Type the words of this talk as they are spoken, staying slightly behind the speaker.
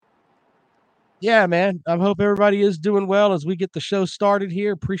Yeah, man. I hope everybody is doing well as we get the show started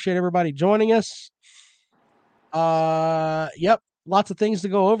here. Appreciate everybody joining us. Yep, lots of things to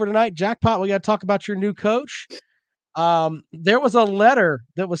go over tonight. Jackpot, we got to talk about your new coach. There was a letter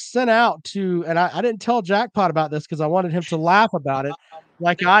that was sent out to, and I didn't tell Jackpot about this because I wanted him to laugh about it,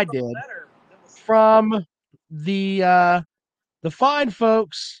 like I did, from the fine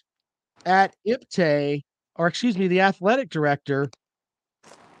folks at IPTE, or excuse me, the athletic director,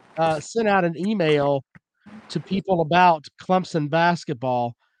 sent out an email to people about Clemson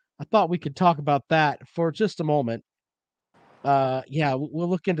basketball. I thought we could talk about that for just a moment. Yeah, we'll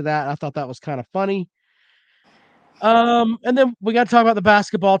look into that. I thought that was kind of funny. And then we got to talk about the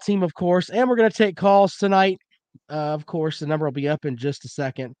basketball team, of course, and we're going to take calls tonight. Of course, the number will be up in just a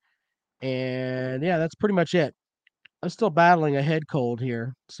second. And yeah, that's pretty much it. I'm still battling a head cold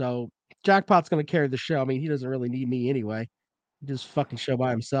here. So Jackpot's going to carry the show. I mean, he doesn't really need me anyway. He just fucking show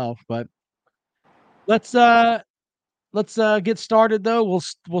by himself. But let's get started though.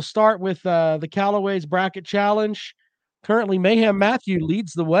 We'll start with the Callaway's bracket challenge. Currently, Mayhem Matthew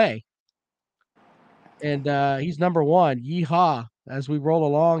leads the way, and he's number one. Yeehaw! As we roll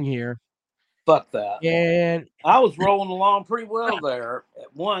along here, Fuck that. and I was rolling along pretty well there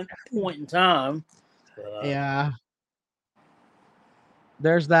at one point in time. yeah,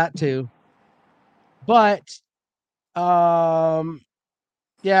 there's that too. But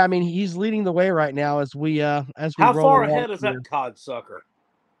yeah, I mean he's leading the way right now as we How roll far along ahead is here. that cod sucker?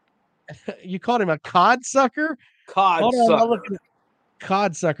 You called him a cod sucker? Cod Hold on, I'm sucker. looking at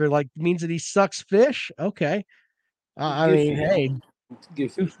cod sucker. Like means that he sucks fish. Okay. I mean, Goofy. hey,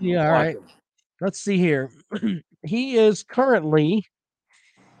 Goofy. goofy. All Like right. him. Let's see here. He is currently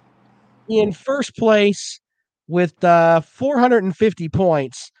in first place with 450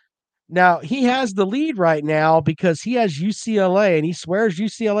 points. Now, he has the lead right now because he has UCLA and he swears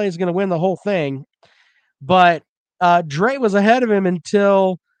UCLA is going to win the whole thing. But Dre was ahead of him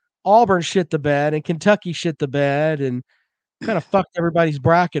until Auburn shit the bed and Kentucky shit the bed and kind of fucked everybody's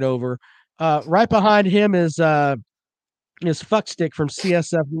bracket over. Right behind him is Fuckstick from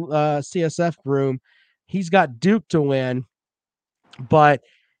CSF room. He's got Duke to win. But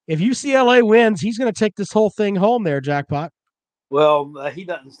if UCLA wins, he's going to take this whole thing home there, Jackpot. Well, he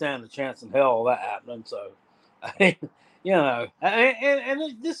doesn't stand a chance in hell of that happening. So, and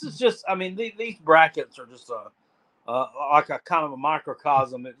this is just, I mean, these brackets are just like a kind of a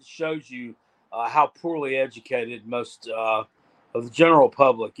microcosm. It shows you how poorly educated most of the general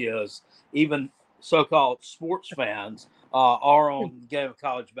public is, even so-called sports fans are on the game of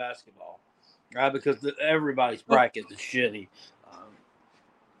college basketball, right? Because everybody's bracket is shitty.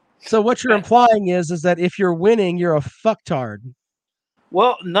 So what you're implying is that if you're winning, you're a fucktard.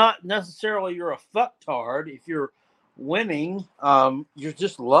 Well, not necessarily you're a fucktard. If you're winning, you're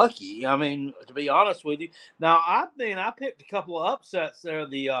just lucky. I mean, to be honest with you. Now, I picked a couple of upsets there.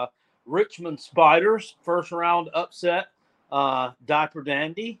 The Richmond Spiders first round upset, Diaper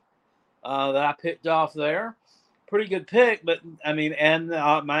Dandy that I picked off there. Pretty good pick, but I mean, and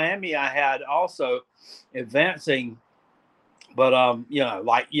Miami I had also advancing, but I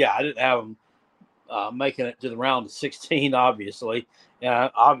didn't have them making it to the round of 16, obviously.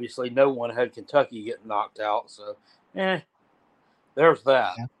 Obviously, no one had Kentucky getting knocked out. So, there's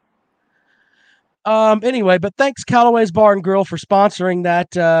that. Anyway, but thanks Callaway's Bar and Grill for sponsoring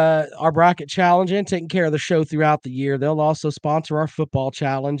that our bracket challenge and taking care of the show throughout the year. They'll also sponsor our football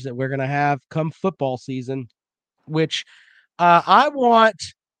challenge that we're going to have come football season, which I want.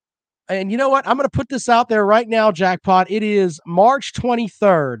 And you know what? I'm going to put this out there right now, Jackpot. It is March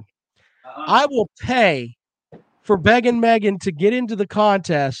 23rd. I will pay for Beggin' Megan to get into the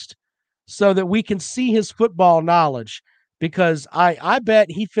contest so that we can see his football knowledge, because I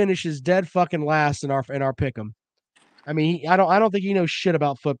bet he finishes dead fucking last in our pick'em. I mean, I don't think he knows shit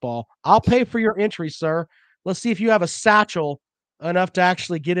about football. I'll pay for your entry, sir. Let's see if you have a satchel enough to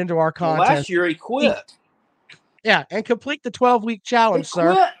actually get into our contest. Well, last year he quit. Yeah, and complete the 12-week challenge,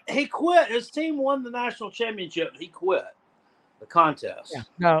 sir. He quit. His team won the national championship. He quit the contest. Yeah.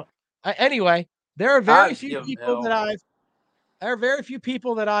 No. Anyway, there are very few people that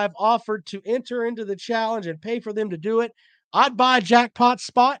I've offered to enter into the challenge and pay for them to do it. I'd buy Jackpot's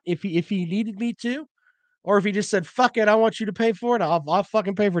spot if he needed me to, or if he just said, fuck it, I want you to pay for it. I'll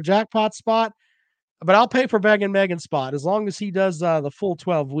fucking pay for Jackpot's spot, but I'll pay for Beggin' Megan's spot as long as he does the full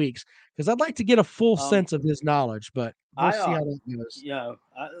 12 weeks, because I'd like to get a full sense of his knowledge, but we'll see how that goes.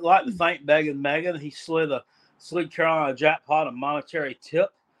 I'd like to thank Beggin' Megan. He slid Carolina Jackpot a monetary tip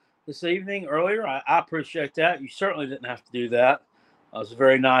this evening earlier. I appreciate that. You certainly didn't have to do that. It was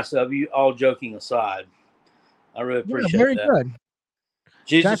very nice of you, all joking aside. I really appreciate very that. Good.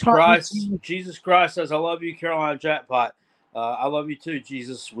 Jesus Jackpot, Christ. Jesus Christ says, "I love you, Carolina Jackpot. I love you too,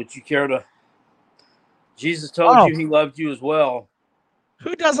 Jesus. Would you care to?" Jesus told you he loved you as well.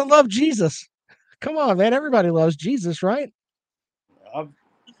 Who doesn't love Jesus? Come on, man. Everybody loves Jesus, right?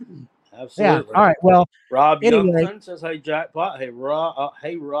 Absolutely. Yeah. All right. Well, Rob anyway, Youngson says, "Hey Jackpot. Hey Rob.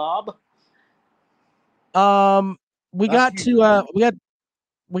 Hey Rob." we got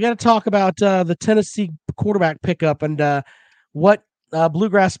to talk about the Tennessee quarterback pickup and what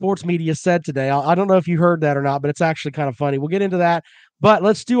Bluegrass Sports Media said today. I don't know if you heard that or not, but it's actually kind of funny. We'll get into that. But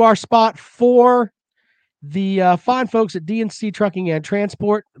let's do our spot for the fine folks at DNC Trucking and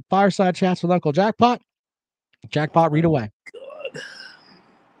Transport. Fireside Chats with Uncle Jackpot. Jackpot, read away. God.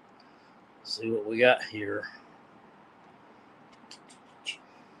 Let's see what we got here.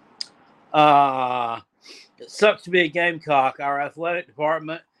 It sucks to be a Gamecock. Our athletic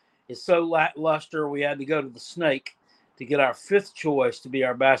department is so lackluster, we had to go to the Snake to get our fifth choice to be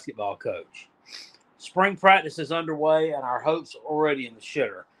our basketball coach. Spring practice is underway, and our hopes are already in the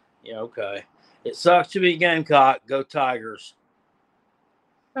shitter. Yeah, okay. It sucks to be a Gamecock. Go Tigers.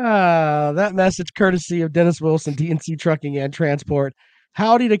 That message courtesy of Dennis Wilson, DNC Trucking and Transport.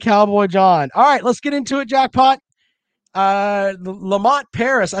 Howdy to Cowboy John. All right, let's get into it, Jackpot. Lamont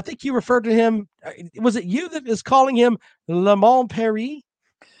Paris. I think you referred to him. Was it you that is calling him Lamont Paris?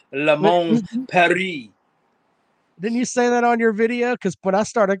 Lamont Paris. Didn't you say that on your video? Because when I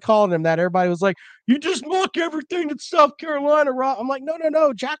started calling him that, everybody was like, "You just mock everything that's South Carolina, Rob." I'm like,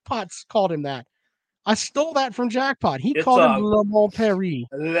 no. Jackpot's called him that. I stole that from Jackpot. He called him Lamont Paris.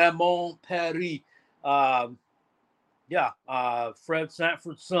 Lamont Paris. Fred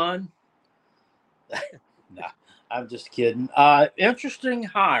Sanford's son. Nah, I'm just kidding. Interesting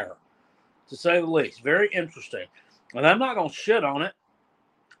hire, to say the least. Very interesting. And I'm not going to shit on it.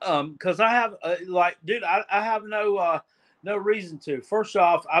 Because I have, I have no reason to. First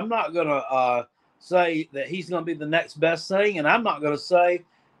off, I'm not going to say that he's going to be the next best thing. And I'm not going to say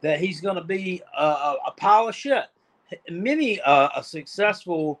that he's going to be a pile of shit. Many a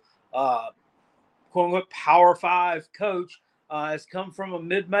successful quote unquote Power 5 coach has come from a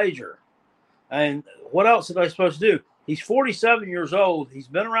mid-major. And what else are they supposed to do? He's 47 years old. He's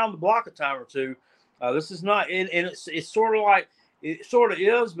been around the block a time or two. This is not, and it's sort of like, it sort of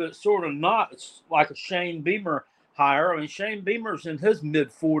is, but it's sort of not. It's like a Shane Beamer hire. I mean, Shane Beamer's in his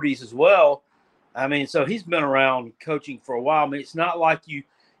mid-40s as well. I mean, so he's been around coaching for a while. I mean, it's not like you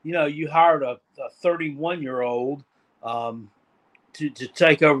hired a 31-year-old to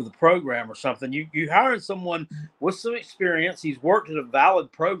take over the program or something. You hired someone with some experience. He's worked at a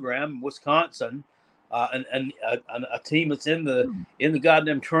valid program in Wisconsin, and a team that's in the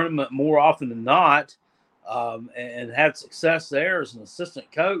goddamn tournament more often than not, and had success there as an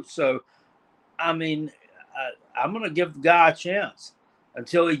assistant coach. So, I mean, I'm going to give the guy a chance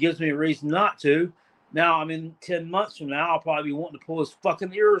until he gives me a reason not to. Now, I mean, 10 months from now, I'll probably be wanting to pull his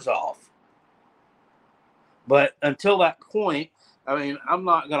fucking ears off. But until that point, I mean, I'm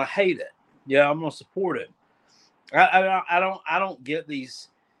not going to hate it. Yeah, I'm going to support it. I don't get these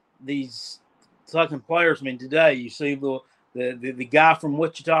fucking players. I mean, today you see the guy from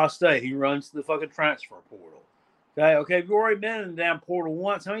Wichita State. He runs the fucking transfer portal. Okay. If you've already been in the damn portal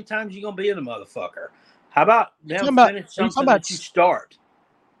once, how many times are you going to be in the motherfucker? How about finish something that you start?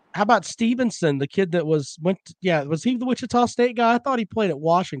 How about Stevenson, the kid that was he the Wichita State guy? I thought he played at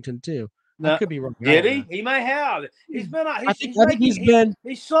Washington too. No, I could be wrong. Did he? He may have. He's been.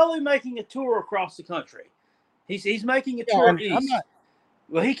 He's slowly making a tour across the country. He's making a tour east.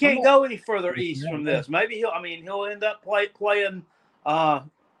 Well, he can't go any further east from this. Maybe he'll end up playing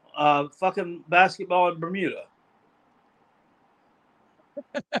fucking basketball in Bermuda.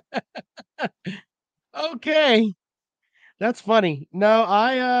 Okay. That's funny. No,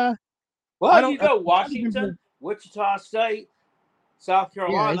 you go Washington, Wichita State, South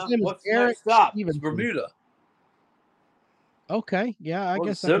Carolina. What's the next stop? It's Bermuda. Okay. Yeah, I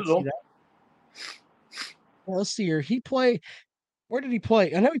guess I can see that. Well, let's see here. Where did he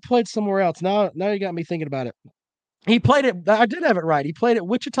play? I know he played somewhere else. Now you got me thinking about it. He played at, I did have it right. He played at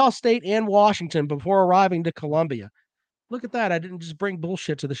Wichita State and Washington before arriving to Columbia. Look at that. I didn't just bring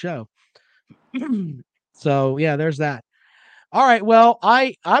bullshit to the show. So yeah, there's that. All right. Well,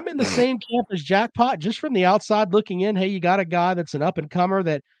 I'm in the same camp as Jackpot, just from the outside looking in. Hey, you got a guy that's an up and comer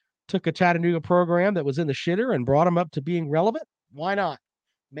that took a Chattanooga program that was in the shitter and brought him up to being relevant. Why not?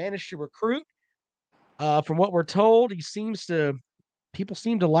 Managed to recruit. From what we're told, people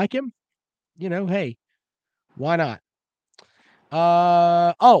seem to like him. Hey, why not?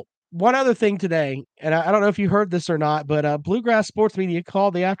 One other thing today, and I don't know if you heard this or not, but Bluegrass Sports Media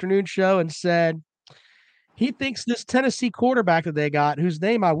called the afternoon show and said He thinks this Tennessee quarterback that they got, whose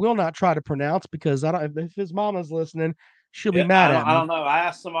name I will not try to pronounce because I don't. If his mama's listening, she'll be mad at me. I don't know. I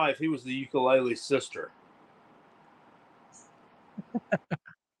asked somebody if he was the ukulele's sister.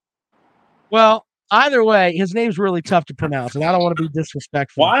 Well, either way, his name's really tough to pronounce, and I don't want to be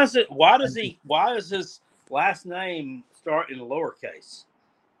disrespectful. Why is his last name start in lowercase?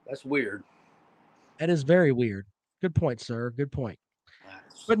 That's weird. That is very weird. Good point, sir. Good point.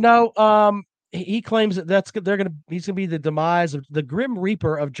 But no, he claims that he's gonna be the demise of the Grim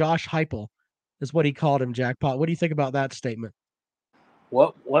Reaper of Josh Heupel, is what he called him. Jackpot. What do you think about that statement?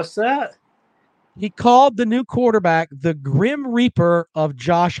 What's that? He called the new quarterback the Grim Reaper of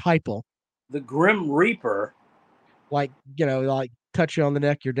Josh Heupel. The Grim Reaper, like touch you on the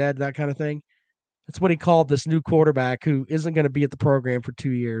neck, you're dead, that kind of thing. That's what he called this new quarterback who isn't going to be at the program for 2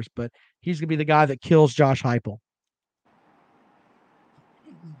 years, but he's going to be the guy that kills Josh Heupel.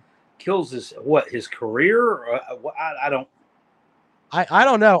 Kills his career? I don't. I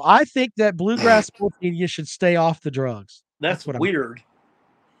don't know. I think that Bluegrass Sports Media should stay off the drugs. That's what weird.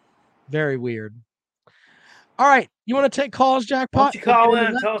 Very weird. All right, you want to take calls, Jackpot? Why don't you call in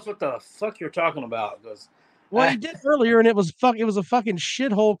and tell us what the fuck you're talking about? Well, he did earlier, and it was a fucking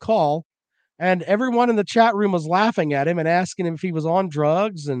shithole call, and everyone in the chat room was laughing at him and asking him if he was on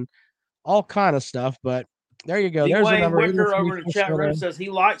drugs and all kind of stuff. But there you go. There's a number. Wicker over in the chat room says he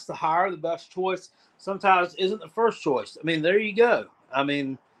likes to hire the best choice. Sometimes isn't the first choice. I mean, there you go. I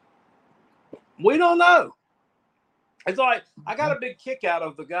mean, we don't know. It's like I got a big kick out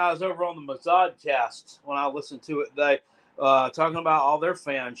of the guys over on the Mazodcast when I listened to it. They talking about all their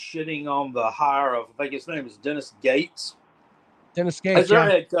fans shitting on the hire of, I think his name is Dennis Gates. Dennis Gates, as their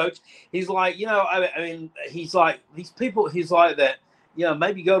head coach. He's like, I mean, he's like these people. He's like that.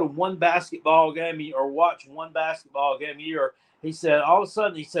 Maybe go to one basketball game or watch one basketball game a year. He said all of a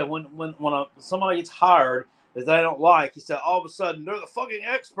sudden, when somebody gets hired that they don't like, he said all of a sudden they're the fucking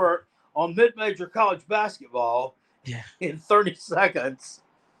expert on mid-major college basketball. Yeah. In 30 seconds.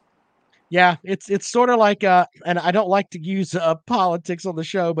 Yeah, it's sort of like and I don't like to use politics on the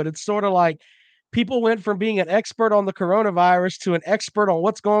show, but it's sort of like people went from being an expert on the coronavirus to an expert on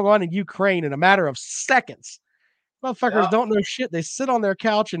what's going on in Ukraine in a matter of seconds. Motherfuckers don't know shit. They sit on their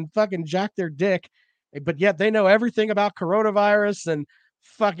couch and fucking jack their dick, but yet they know everything about coronavirus and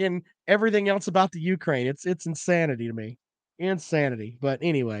fucking everything else about the Ukraine. It's insanity to me. Insanity. But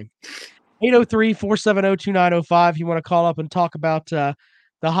anyway, 803-470-2905. You want to call up and talk about the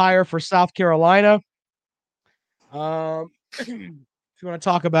hire for South Carolina. If you want to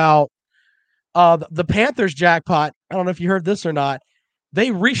talk about the Panthers, Jackpot, I don't know if you heard this or not. They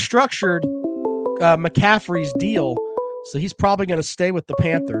restructured McCaffrey's deal, so he's probably going to stay with the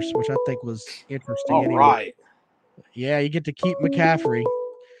Panthers, which I think was interesting. All right. Yeah, you get to keep McCaffrey.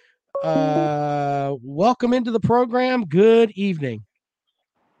 Welcome into the program. Good evening.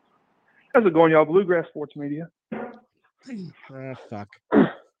 How's it going, y'all? Bluegrass Sports Media. Fuck. I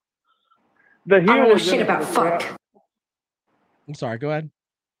don't know shit about fuck. I'm sorry. Go ahead.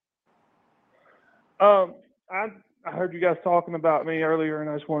 I heard you guys talking about me earlier, and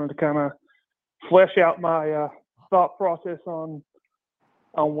I just wanted to kind of flesh out my thought process on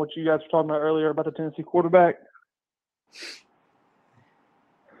what you guys were talking about earlier about the Tennessee quarterback.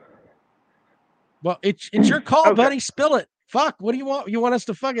 Well, it's your call, buddy. Spill it. Fuck. What do you want? You want us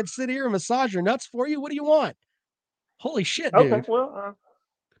to fucking sit here and massage your nuts for you? What do you want? Holy shit, dude. Okay.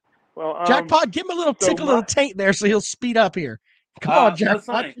 Well, Jackpot, give him a little tickle of the taint there so he'll speed up here. Come on,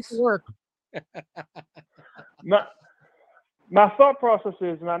 Jackpot. Work. My thought process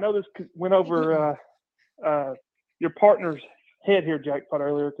is, and I know this went over your partner's head here, Jackpot,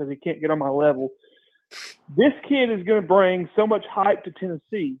 earlier because he can't get on my level. This kid is going to bring so much hype to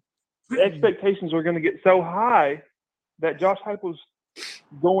Tennessee. The expectations are going to get so high that Josh Heupel's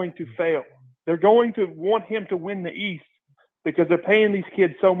going to fail. They're going to want him to win the East because they're paying these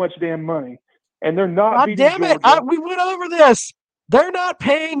kids so much damn money, and they're not. God damn it! We went over this. They're not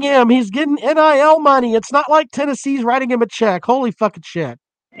paying him. He's getting NIL money. It's not like Tennessee's writing him a check. Holy fucking shit!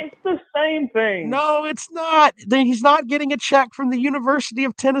 It's the same thing. No, it's not. He's not getting a check from the University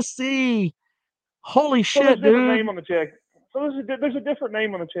of Tennessee. Holy shit, dude! There's a different name on the check. So there's a different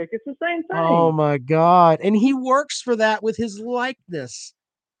name on the check. It's the same thing. Oh my God! And he works for that with his likeness.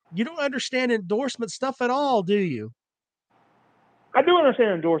 You don't understand endorsement stuff at all, do you? I do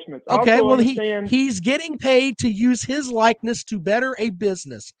understand endorsements. Okay, well, he's getting paid to use his likeness to better a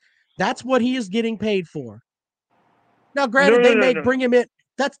business. That's what he is getting paid for. Now, granted, they may bring him in.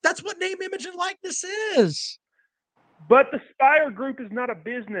 That's what name, image, and likeness is. But the Spire Group is not a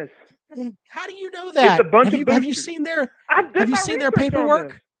business. How do you know that? It's a bunch have you seen their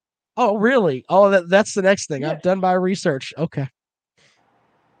paperwork? Oh, really? Oh, that's the next thing. Yes. I've done my research. Okay.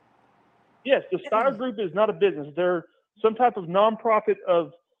 Yes, the Steyer Group is not a business. They're some type of nonprofit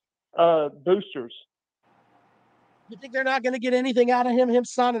of boosters. You think they're not going to get anything out of him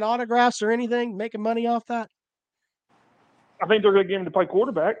signing autographs or anything, making money off that? I think they're going to get him to play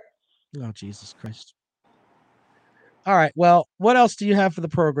quarterback. Oh, Jesus Christ. All right. Well, what else do you have for the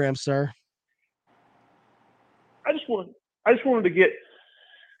program, sir? I just wanted to get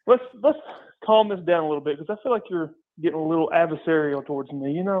let's calm this down a little bit because I feel like you're getting a little adversarial towards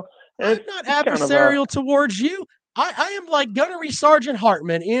me, you know. And I'm not adversarial towards you. I am like Gunnery Sergeant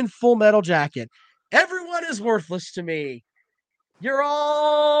Hartman in Full Metal Jacket. Everyone is worthless to me. You're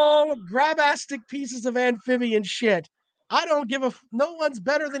all grabastic pieces of amphibian shit. I don't give a no one's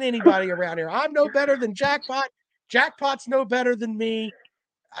better than anybody around here. I'm no better than Jackpot. Jackpot's no better than me.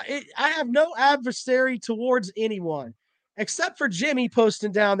 I have no adversary towards anyone except for Jimmy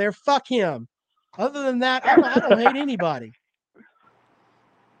posting down there. Fuck him. Other than that, I don't hate anybody.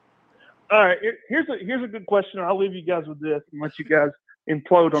 All right, here's a good question. I'll leave you guys with this and let you guys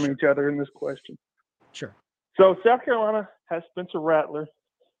implode on each other in this question. Sure. So South Carolina has Spencer Rattler,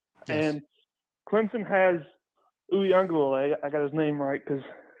 Yes. and Clemson has Uiagalelei. I got his name right because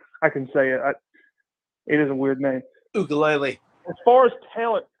I can say it. It is a weird name. Ukulele. As far as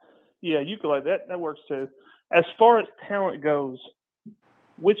talent, yeah, ukulele, that works too. As far as talent goes,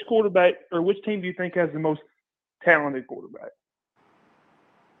 which quarterback or which team do you think has the most talented quarterback?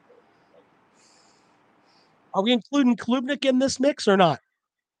 Are we including Klubnik in this mix or not?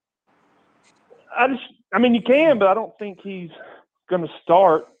 I mean, you can, but I don't think he's going to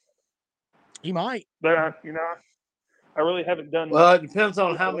start. He might. But, I really haven't done. Well, it depends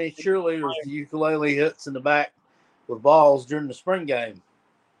on how many cheerleaders the ukulele hits in the back with balls during the spring game.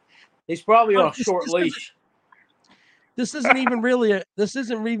 He's probably on a short leash. This isn't even really a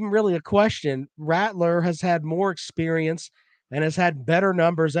question. Rattler has had more experience and has had better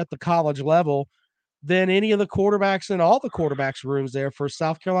numbers at the college level than any of the quarterbacks in all the quarterbacks rooms there for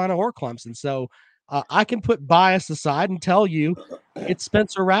South Carolina or Clemson. So I can put bias aside and tell you it's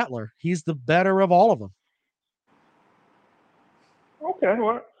Spencer Rattler. He's the better of all of them. Okay,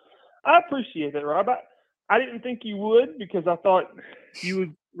 well, I appreciate that, Rob. I didn't think you would because I thought you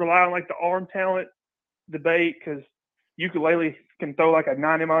would rely on like the arm talent debate because ukulele can throw like a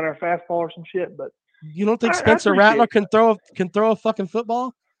 90-mile-an-hour fastball or some shit. But you don't think Spencer Rattler can throw a fucking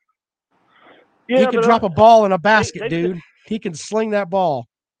football? Yeah, he can drop a ball in a basket, dude. He can sling that ball.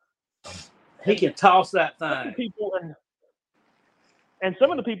 He can toss that thing. And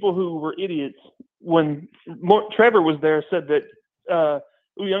some of the people who were idiots when Trevor was there said that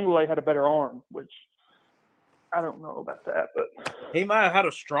Uiagalelei had a better arm, which I don't know about that, but he might have had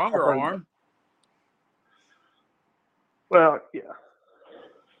a stronger arm. Well, yeah,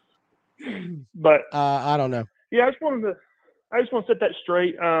 but I don't know. Yeah, I just want to set that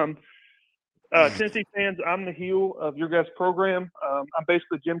straight. Tennessee fans, I'm the heel of your guys' program. I'm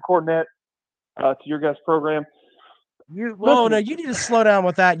basically Jim Cornette to your guys' program. No, you need to slow down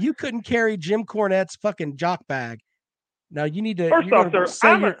with that. You couldn't carry Jim Cornette's fucking jock bag. No, you need to. First off,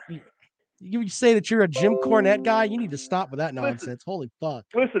 sir, you say that you're a Jim Cornette guy. You need to stop with that nonsense. Holy fuck!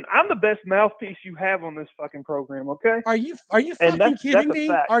 Listen, I'm the best mouthpiece you have on this fucking program. Okay? Are you fucking kidding me?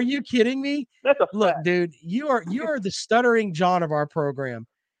 Are you kidding me? That's a look, fact. Dude. You are the stuttering John of our program.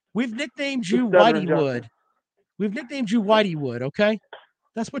 We've nicknamed you Whitey Wood. We've nicknamed you Whitey Wood. Okay,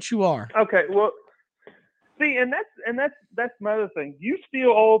 that's what you are. Okay, well, see, and that's my other thing. You steal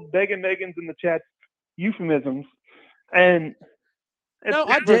all Beggin' Megans in the chat euphemisms, and no,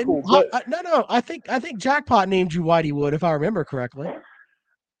 I didn't. Cool, no. I think Jackpot named you Whitey Wood, if I remember correctly.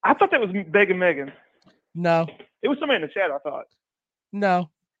 I thought that was Beggin' Megan. No, it was somebody in the chat. I thought. No,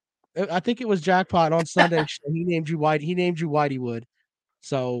 I think it was Jackpot on Sunday. He named you Whitey. He named you Whitey Wood.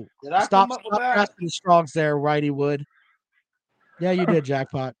 So stop asking the Strongs there, Whitey Wood. Yeah, you did,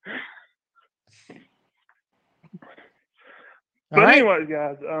 Jackpot. But anyways,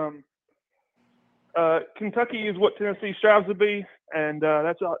 guys, Kentucky is what Tennessee strives to be, and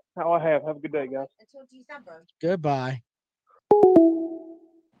that's how I have. Have a good day, guys. Until December. Goodbye.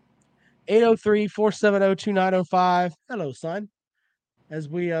 803-470-2905. Hello, son. As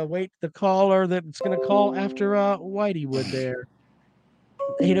we wait the caller that's going to call after Whitey Wood there.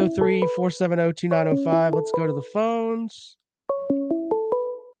 803-470-2905. Let's go to the phones.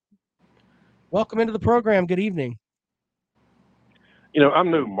 Welcome into the program. Good evening. You know,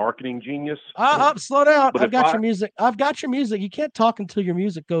 I'm no marketing genius. Slow down. I've got your music. I've got your music. You can't talk until your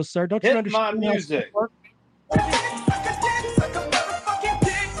music goes, sir. Don't you understand? My music.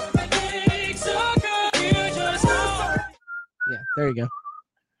 Yeah, there you go.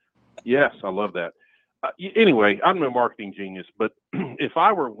 Yes, I love that. Anyway, I'm no marketing genius, but if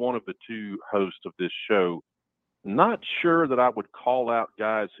I were one of the two hosts of this show, not sure that I would call out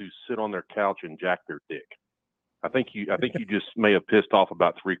guys who sit on their couch and jack their dick. I think you just may have pissed off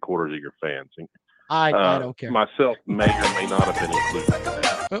about 3/4 of your fans. And, I don't care. Myself may or may not have been included in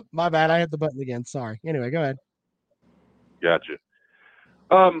that. Oh, my bad. I hit the button again. Sorry. Anyway, go ahead. Gotcha.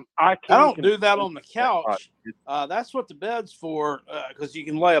 I don't do that on the couch. That's what the bed's for, because you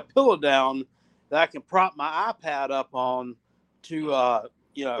can lay a pillow down that I can prop my iPad up on to,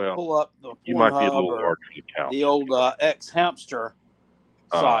 pull up the you might be a Pornhub little or larger than the couch. the old X Hamster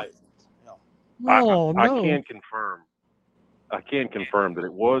site. Oh, I no. can confirm. I can confirm that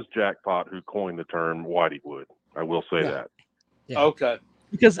it was Jackpot who coined the term Whiteywood. I will say that. Yeah. Okay.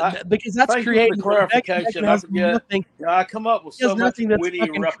 Because that's thank you creative. for the clarification. I forget. I come up with so much witty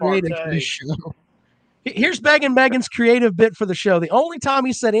repartee. Here's Megan's creative bit for the show. The only time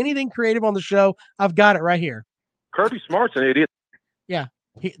he said anything creative on the show, I've got it right here. Kirby Smart's an idiot. Yeah,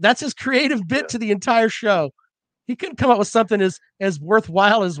 that's his creative bit to the entire show. He couldn't come up with something as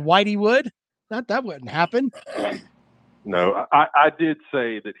worthwhile as Whitey would. That wouldn't happen. No, I did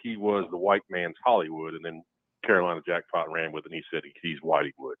say that he was the white man's Hollywood, and then Carolina Jackpot ran with it, and he said he's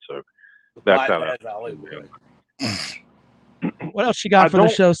Whitey Wood. So that's how that. Hollywood. What else you got for the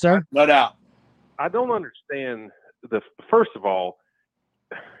show, sir? No doubt. I don't understand first of all,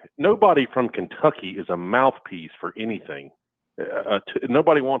 nobody from Kentucky is a mouthpiece for anything.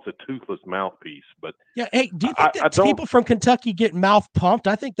 Nobody wants a toothless mouthpiece, but yeah. Hey, do you think that people from Kentucky get mouth pumped?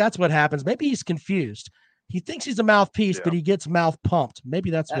 I think that's what happens. Maybe he's confused. He thinks he's a mouthpiece, but he gets mouth pumped. Maybe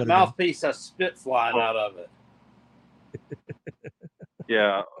that's what mouthpiece has spit flying out of it.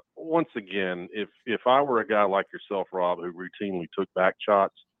 Yeah. Once again, if I were a guy like yourself, Rob, who routinely took back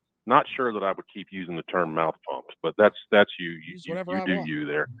shots, not sure that I would keep using the term mouth pumped, but that's you. You do you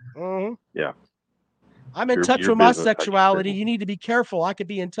there. Mm-hmm. Yeah. I'm in touch with my sexuality. You need to be careful. I could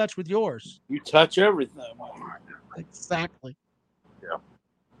be in touch with yours. You touch everything. Exactly. Yeah.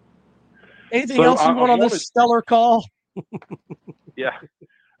 Anything else you want on this stellar call? Yeah.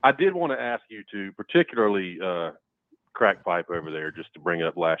 I did want to ask you to, particularly Crack Pipe over there, just to bring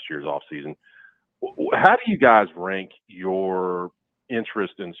up last year's offseason. How do you guys rank your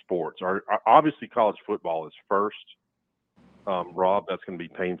interest in sports? Obviously, college football is first. Rob, that's going to be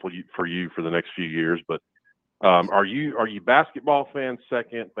painful for you for the next few years. But are you basketball fans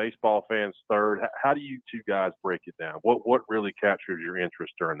second, baseball fans third? How do you two guys break it down? What really captures your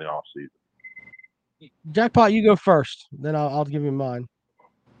interest during the off season? Jackpot, you go first. Then I'll give you mine.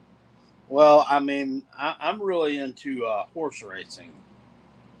 Well, I mean, I'm really into horse racing.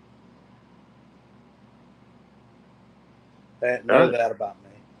 Know that about me.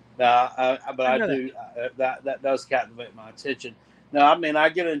 I do. That does captivate my attention. No, I mean, I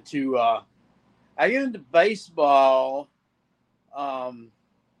get into baseball, on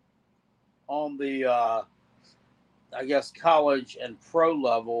the I guess college and pro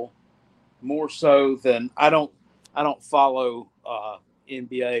level more so than I don't follow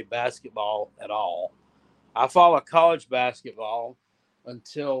NBA basketball at all. I follow college basketball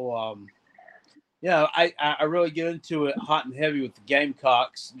until I really get into it hot and heavy with the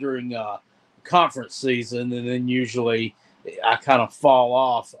Gamecocks during conference season, and then usually I kind of fall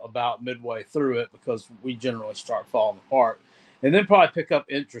off about midway through it because we generally start falling apart, and then probably pick up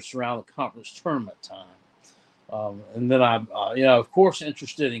interest around the conference tournament time. And then I'm, of course,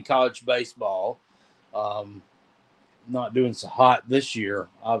 interested in college baseball. Not doing so hot this year,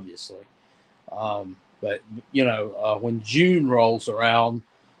 obviously. But when June rolls around,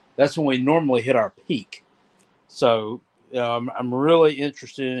 that's when we normally hit our peak. So I'm really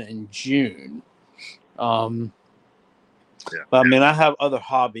interested in June. But I mean, I have other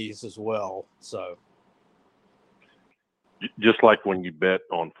hobbies as well. So just like when you bet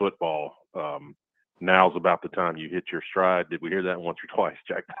on football, now's about the time you hit your stride. Did we hear that once or twice,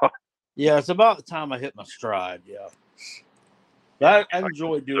 Jackpot? Yeah, it's about the time I hit my stride. Yeah. But I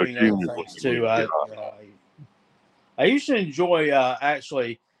enjoy doing other things too. I usually enjoy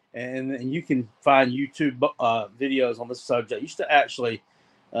actually, and you can find YouTube videos on this subject. I used to actually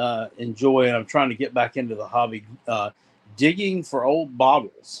enjoy, and I'm trying to get back into the hobby, digging for old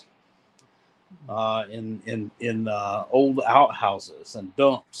bottles in old outhouses and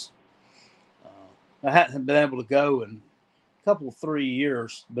dumps. I hadn't been able to go in a couple 3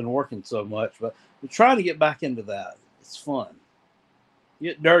 years. Been working so much, but we're trying to get back into that. It's fun.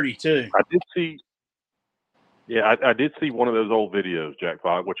 Get dirty too. I did see. Yeah, I did see one of those old videos,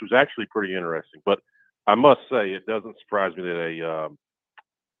 Jackpot, which was actually pretty interesting. But I must say, it doesn't surprise me that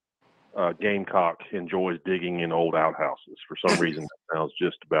Gamecock enjoys digging in old outhouses. For some reason, that sounds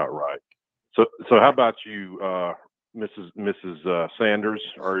just about right. So how about you, Mrs. Sanders?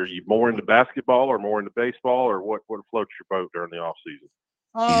 Are you more into basketball or more into baseball, or what floats your boat during the off season?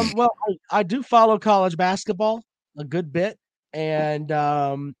 Well, I do follow college basketball a good bit, and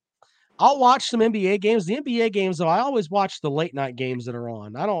I'll watch some NBA games. The NBA games, though, I always watch the late night games that are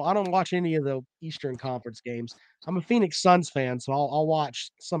on. I don't watch any of the Eastern Conference games. I'm a Phoenix Suns fan, so I'll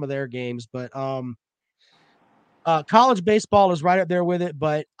watch some of their games. But college baseball is right up there with it.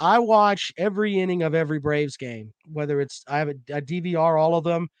 But I watch every inning of every Braves game, whether it's I DVR all of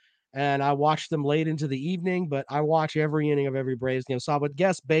them, and I watch them late into the evening. But I watch every inning of every Braves game. So I would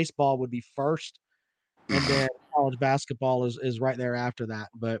guess baseball would be first, and then college basketball is right there after that.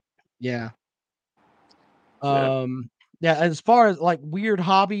 But yeah. Yeah, as far as like weird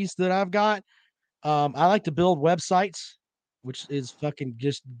hobbies that I've got, I like to build websites, which is fucking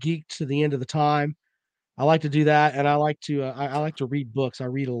just geek to the end of the time. I like to do that, and I like to I like to read books. I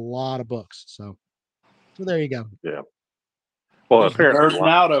read a lot of books, so there you go. Yeah. Well, Just apparently, nerding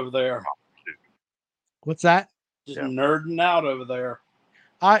out over there. What's that? Just nerding out over there.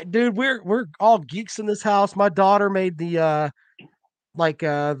 Dude, we're all geeks in this house. My daughter made the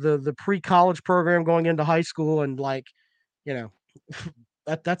the pre-college program going into high school, and like, you know,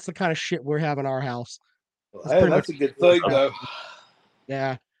 that's the kind of shit we're having our house. Hey, that's a good thing, though.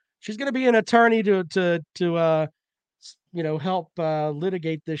 Yeah, she's gonna be an attorney to help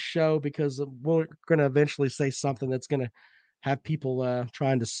litigate this show, because we're gonna eventually say something that's gonna have people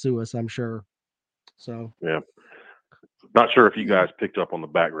trying to sue us, I'm sure. So yeah. Not sure if you guys picked up on the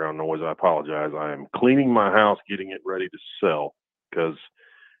background noise. I apologize. I am cleaning my house, getting it ready to sell, because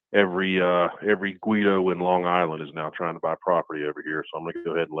every Guido in Long Island is now trying to buy property over here. So I'm going to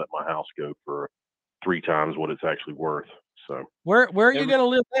go ahead and let my house go for 3 times what it's actually worth. So where are you going to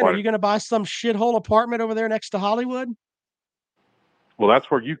live then? Are you going to buy some shithole apartment over there next to Hollywood? Well, that's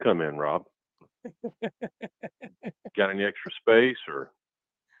where you come in, Rob. Got any extra space or?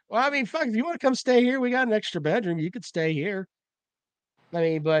 Well, I mean, fuck, if you want to come stay here, we got an extra bedroom. You could stay here. I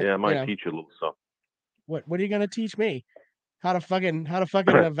mean, but yeah, I might teach you a little something. What are you going to teach me? How to fucking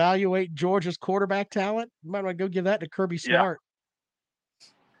evaluate Georgia's quarterback talent? You might want to go give that to Kirby Smart.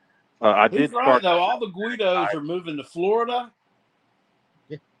 Yeah. I did start. Though. All the Guidos are moving to Florida.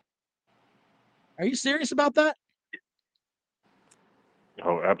 Yeah. Are you serious about that?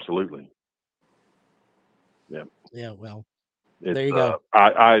 Oh, absolutely. Yeah. Yeah. Well, there you go.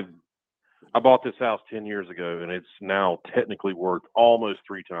 I bought this house 10 years ago, and it's now technically worth almost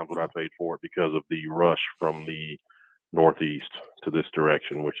 3 times what I paid for it because of the rush from the Northeast to this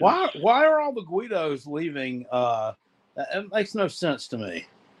direction. Why are all the Guidos leaving? It makes no sense to me.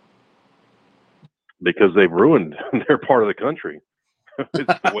 Because they've ruined their part of the country. It's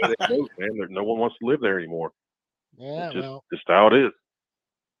the way they go, man. No one wants to live there anymore. Yeah, it's just how it is.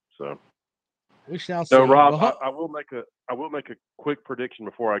 So we shall see. So, Rob, I will make a quick prediction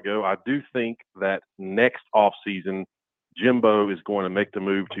before I go. I do think that next off season, Jimbo is going to make the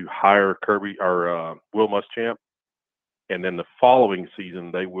move to hire Kirby or Will Muschamp, and then the following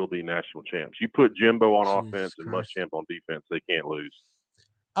season they will be national champs. You put Jimbo on offense and Muschamp on defense, they can't lose.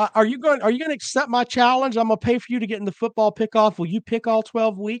 Are you going to accept my challenge? I'm going to pay for you to get in the football pickoff. Will you pick all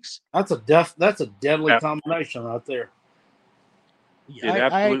 12 weeks? That's a deadly combination right there. It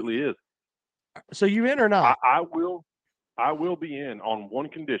absolutely is. So you in or not? I will be in on one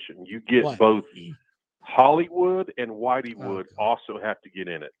condition. You get both Hollywood and Whiteywood also have to get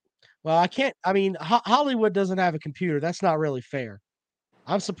in it. Well, I can't. I mean, Hollywood doesn't have a computer. That's not really fair.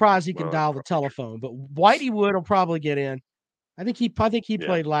 I'm surprised he can dial the telephone, but Whiteywood will probably get in. I think he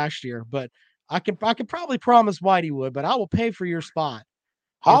played last year, but I can probably promise Whiteywood, but I will pay for your spot.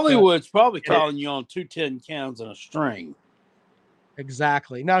 Hollywood's probably calling you on 210 cans and a string.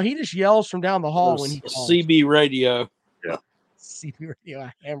 Exactly. Now he just yells from down the hall when he calls. CB radio. Yeah. CB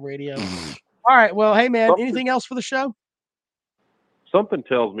radio, ham radio. All right. Well, hey man, anything else for the show? Something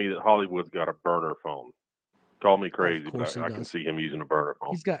tells me that Hollywood's got a burner phone. Call me crazy, but I can see him using a burner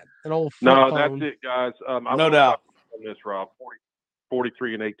phone. He's got an old phone. That's it, guys. No doubt. On this, Rob,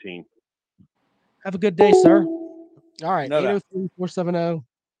 43 and 18. Have a good day, sir. All right. No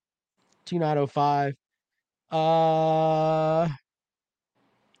 803-470-2905.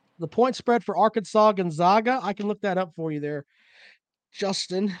 The point spread for Arkansas Gonzaga. I can look that up for you there,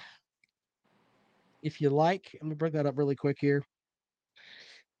 Justin, if you like. Let me bring that up really quick here.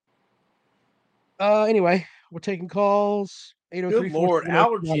 Anyway, we're taking calls. 803. Good Lord,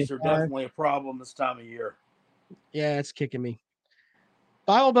 allergies are definitely a problem this time of year. Yeah, it's kicking me.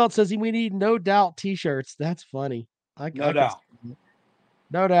 Bible Belt says we need No Doubt t-shirts. That's funny. No doubt.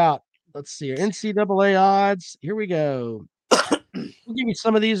 No doubt. let's see here. NCAA odds. Here we go. We'll give you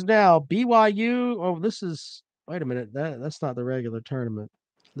some of these now. BYU. Oh, this is. Wait a minute. That's not the regular tournament.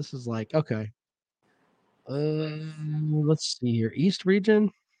 This is like okay. Let's see here. East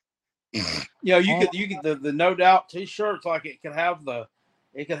region. You know, you could the No Doubt T-shirts, like it could have the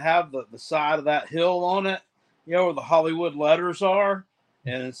side of that hill on it, you know, where the Hollywood letters are,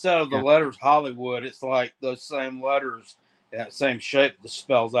 and instead of the letters Hollywood, it's like those same letters in that same shape that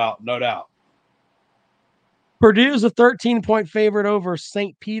spells out No Doubt. Purdue's a 13-point favorite over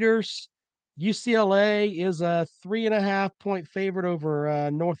St. Peter's. UCLA is a 3.5-point favorite over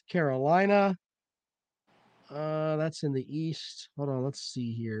North Carolina. That's in the East. Hold on, let's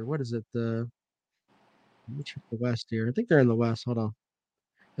see here. What is it? Let me check the West here. I think they're in the West. Hold on,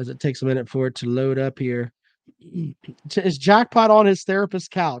 as it takes a minute for it to load up here. Is Jackpot on his therapist's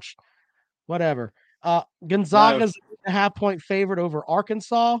couch? Whatever. Gonzaga's a half-point favorite over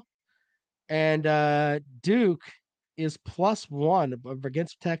Arkansas, and Duke is +1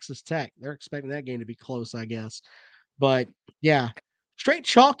 against Texas Tech. They're expecting that game to be close, I guess. But yeah, straight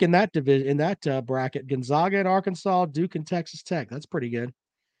chalk in that division, in that bracket. Gonzaga and Arkansas, Duke and Texas Tech. That's pretty good.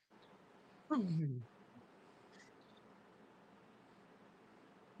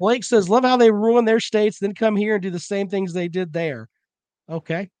 Blake says, love how they ruin their states, then come here and do the same things they did there.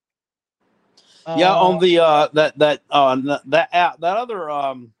 Okay. Yeah, on the that app, that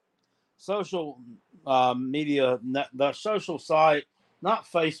other social media, the social site, not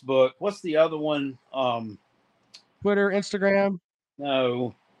Facebook. What's the other one? Twitter, Instagram.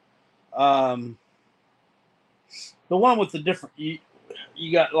 No, the one with the different. You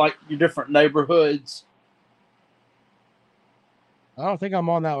got like your different neighborhoods. I don't think I'm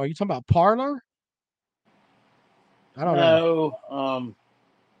on that one. You talking about Parlor? I don't know.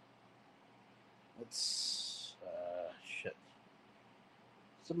 It's shit.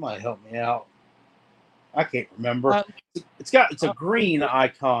 Somebody help me out. I can't remember. It's a green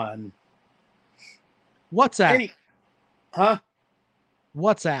icon. WhatsApp. Huh?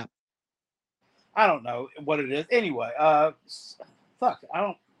 WhatsApp. I don't know what it is. Anyway, fuck.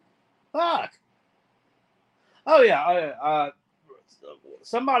 Oh yeah.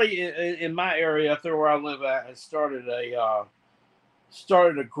 Somebody in my area up there where I live at has started a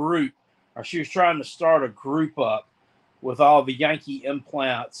group, or she was trying to start a group up with all the Yankee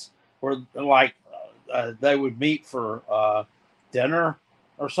implants, where like they would meet for dinner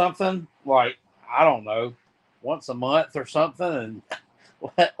or something, like I don't know, once a month or something, and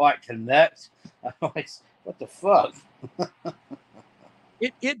like connect. Like, what the fuck?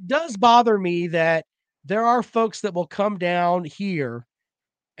 It does bother me that there are folks that will come down here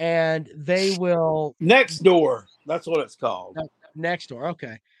and they will Next door. That's what it's called. Next door.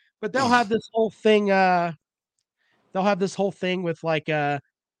 Okay. But they'll have this whole thing with like they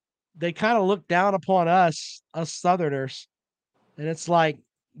kind of look down upon us Southerners. And it's like,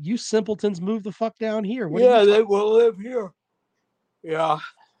 you simpletons move the fuck down here. They will live here. Yeah.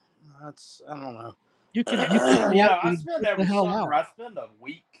 I don't know. You can I spend every summer. I spend a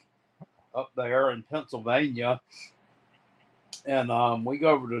week up there in Pennsylvania, and we go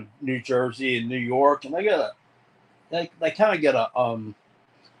over to New Jersey and New York, and they kind of get a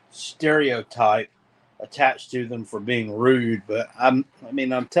stereotype attached to them for being rude. But I'm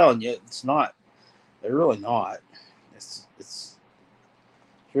telling you, it's not. They're really not. It's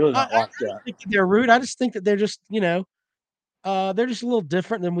really not like that. I think they're rude. I just think that they're just, they're just a little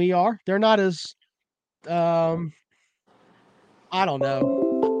different than we are. They're not as, I don't know.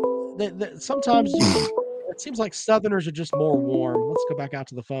 Sometimes it seems like Southerners are just more warm. Let's go back out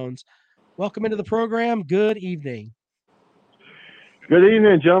to the phones. Welcome into the program. Good evening. Good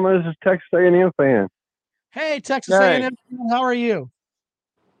evening, gentlemen. This is Texas A&M fan. Hey, Texas A&M. How are you?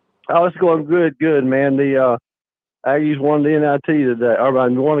 Oh, it's going good, man. The Aggies won the NIT today, or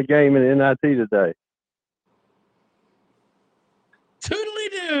won a game in the NIT today.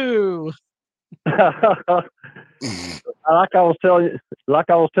 Toodly-doo. Like I was telling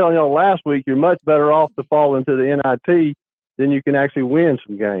y'all last week, you're much better off to fall into the NIT than you can actually win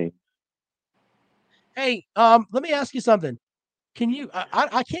some games. Hey, let me ask you something. Can you?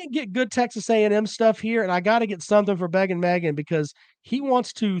 I can't get good Texas A&M stuff here, and I got to get something for Beggin' Megan because he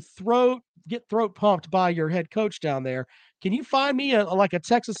wants to get throat pumped by your head coach down there. Can you find me a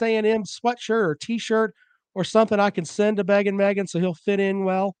Texas A&M sweatshirt or T-shirt or something I can send to Beggin' Megan so he'll fit in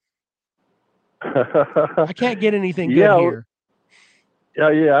well? I can't get anything good here.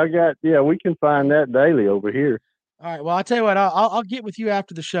 Yeah, we can find that daily over here. All right. Well, I'll tell you what, I'll get with you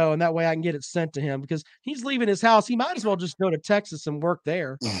after the show, and that way I can get it sent to him because he's leaving his house. He might as well just go to Texas and work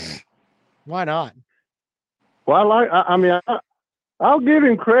there. Why not? Well, I I'll give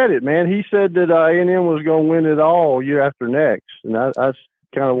him credit, man. He said that A&M was going to win it all year after next, and that's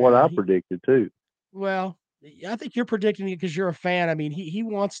kind of what I predicted too. Well, I think you're predicting it because you're a fan. I mean, he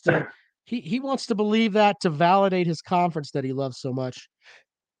wants to he wants to believe that to validate his conference that he loves so much.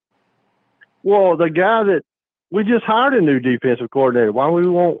 Well, the guy that we just hired a new defensive coordinator. Why we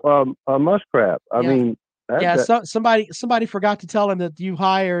want a Muscrap? I mean, somebody forgot to tell him that you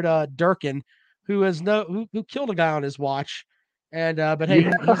hired Durkin, who killed a guy on his watch, and but hey,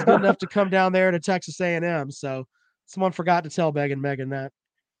 he's good enough to come down there to Texas A&M. So someone forgot to tell Megan that.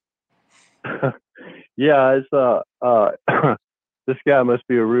 Yeah, it's this guy must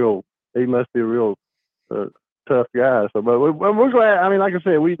be a real tough guy. So, but we're glad. I mean, like I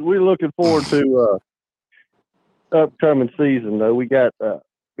said, we're looking forward to upcoming season. Though we got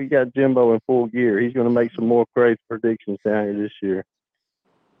Jimbo in full gear. He's going to make some more crazy predictions down here this year.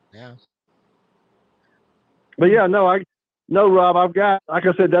 Yeah. But yeah, Rob. I've got, like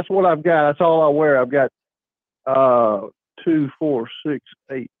I said, that's what I've got. That's all I wear. I've got 2, 4, 6,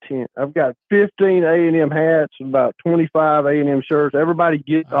 8, 10. I've got 15 A&M hats, about 25 A&M shirts.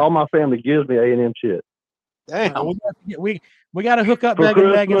 All my family gives me A&M shit. Damn. We got to hook up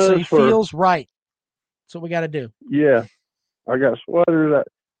Megan so he feels right. That's what we got to do. Yeah, I got sweaters.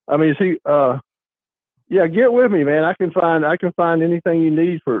 Get with me, man. I can find anything you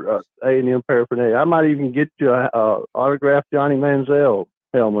need for A&M paraphernalia. I might even get you a autographed Johnny Manziel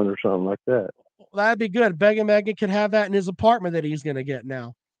helmet or something like that. Well, that'd be good. Megan can have that in his apartment that he's going to get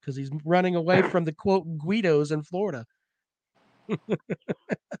now because he's running away from the quote Guidos in Florida. All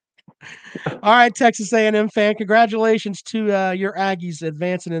right, Texas A&M fan, congratulations to your Aggies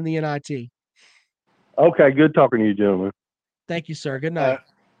advancing in the NIT. Okay, good talking to you, gentlemen. Thank you, sir. Good night.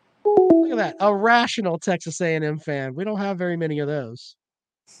 Look at that, a rational Texas A&M fan. We don't have very many of those.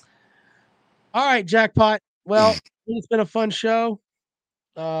 All right, Jackpot. Well, it's been a fun show.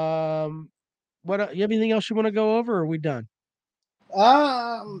 You have anything else you want to go over, or are we done?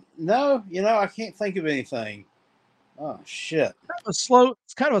 No, I can't think of anything. Oh shit! It's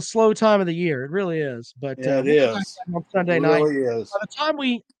kind of a slow time of the year. It really is. But it is on Sunday night. Really is.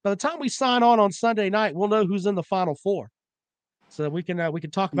 By the time we sign on Sunday night, we'll know who's in the Final Four, so we can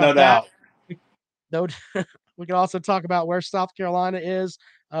talk about that. No doubt. We can also talk about where South Carolina is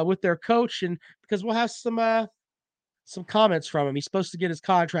with their coach, and because we'll have some comments from him. He's supposed to get his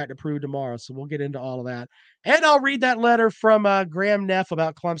contract approved tomorrow, so we'll get into all of that. And I'll read that letter from Graham Neff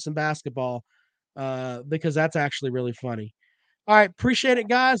about Clemson basketball because that's actually really funny. All right, appreciate it,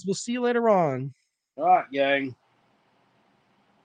 guys. We'll see you later on. All right, gang.